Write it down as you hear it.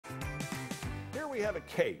we have a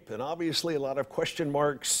cape, and obviously a lot of question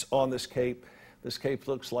marks on this cape. This cape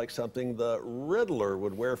looks like something the Riddler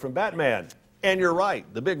would wear from Batman. And you're right,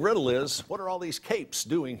 the big riddle is, what are all these capes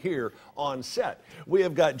doing here on set? We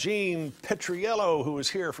have got Gene Petriello, who is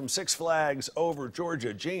here from Six Flags Over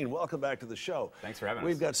Georgia. Gene, welcome back to the show. Thanks for having us.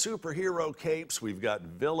 We've got Super Hero Capes, we've got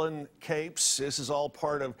villain capes. This is all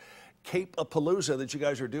part of Cape-A-Palooza that you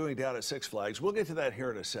guys are doing down at Six Flags. We'll get to that here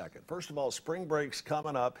in a second. First of all, spring break's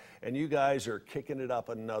coming up, and you guys are kicking it up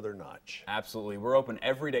another notch. Absolutely. We're open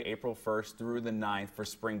every day, April 1st through the 9th for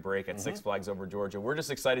spring break at Six Flags Over Georgia. We're just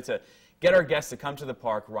excited to get our guests to come to the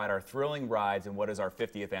park, ride our thrilling rides in what is our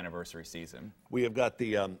 50th anniversary season. We have got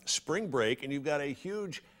the spring break, and you've got a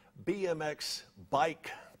huge BMX bike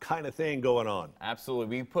kind of thing going on.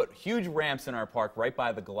 Absolutely. We put huge ramps in our park right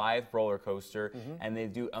by the Goliath roller coaster, and they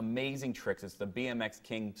do amazing tricks. It's the BMX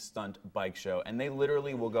King Stunt Bike Show, and they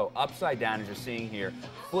literally will go upside down, as you're seeing here,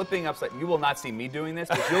 flipping upside. You will not see me doing this,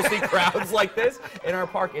 but you'll see crowds like this in our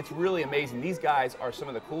park. It's really amazing. These guys are some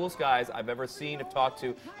of the coolest guys I've ever seen or talked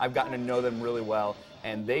to. I've gotten to know them really well,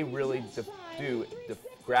 and they really do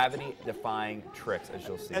gravity-defying tricks, as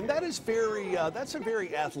you'll see. And that is very, that's a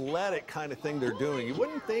very athletic kind of thing they're doing. You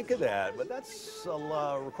wouldn't think of that, but that's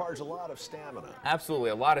requires a lot of stamina.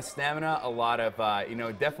 Absolutely, a lot of stamina, a lot of, you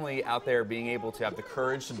know, definitely out there being able to have the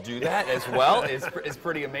courage to do that as well is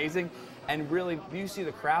pretty amazing. And really, you see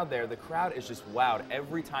the crowd there. The crowd is just wowed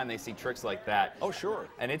every time they see tricks like that. Oh, sure.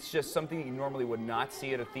 And it's just something you normally would not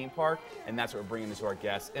see at a theme park, and that's what we're bringing to our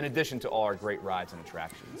guests, in addition to all our great rides and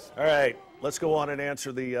attractions. All right, let's go on and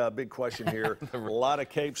answer the big question here. A lot of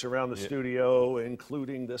capes around the studio,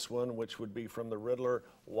 including this one, which would be from the Riddler.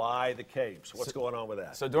 Why the capes? What's going on with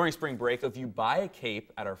that? So during spring break, if you buy a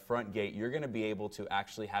cape at our front gate, you're going to be able to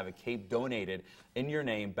actually have a cape donated in your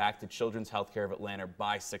name back to Children's Healthcare of Atlanta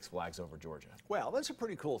by Six Flags Over Georgia. Well, that's a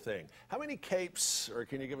pretty cool thing. How many capes, or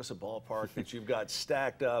can you give us a ballpark, that you've got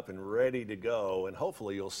stacked up and ready to go, and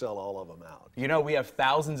hopefully you'll sell all of them out? You know, we have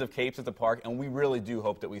thousands of capes at the park, and we really do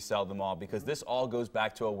hope that we sell them all, because this all goes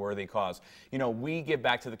back to a worthy cause. You know, we give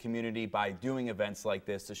back to the community by doing events like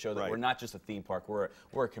this to show that we're not just a theme park, we're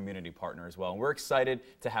a community partner as well, and we're excited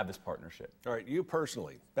to have this partnership. All right, you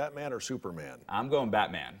personally, Batman or Superman? I'm going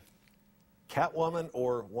Batman. Catwoman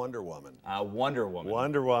or Wonder Woman? Wonder Woman.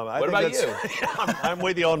 Wonder Woman. What about you? I'm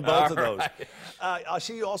with you on both of those. Right. I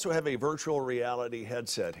see you also have a virtual reality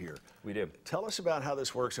headset here. We do. Tell us about how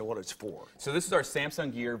this works and what it's for. So this is our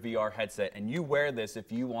Samsung Gear VR headset, and you wear this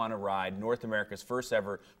if you want to ride North America's first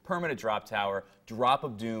ever permanent drop tower, Drop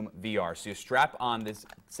of Doom VR. So you strap on this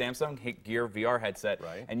Samsung Gear VR headset,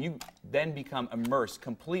 and you then become immersed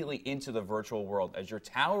completely into the virtual world. As you're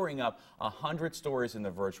towering up 100 stories in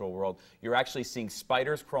the virtual world, you're actually seeing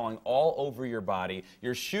spiders crawling all over your body.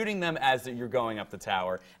 You're shooting them as you're going up the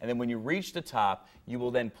tower, and then when you reach the top, you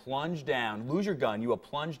will then plunge down, lose your gun, you will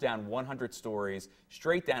plunge down 100 stories,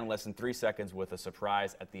 straight down in less than 3 seconds with a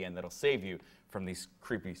surprise at the end that'll save you from these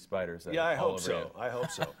creepy spiders. Yeah, I hope so. I hope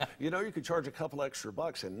so. You know, you could charge a couple extra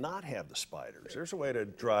bucks and not have the spiders. There's a way to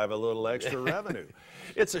drive a little extra revenue.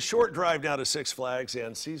 It's a short drive down to Six Flags,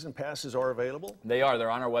 and season passes are available? They are. They're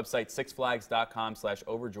on our website,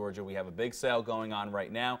 sixflags.com/overgeorgia. We have a big sale going on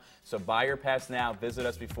right now, so buy your pass now. Visit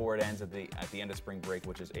us before it ends at the end of spring break,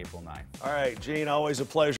 which is April 9th. All right, Gene, always a pleasure.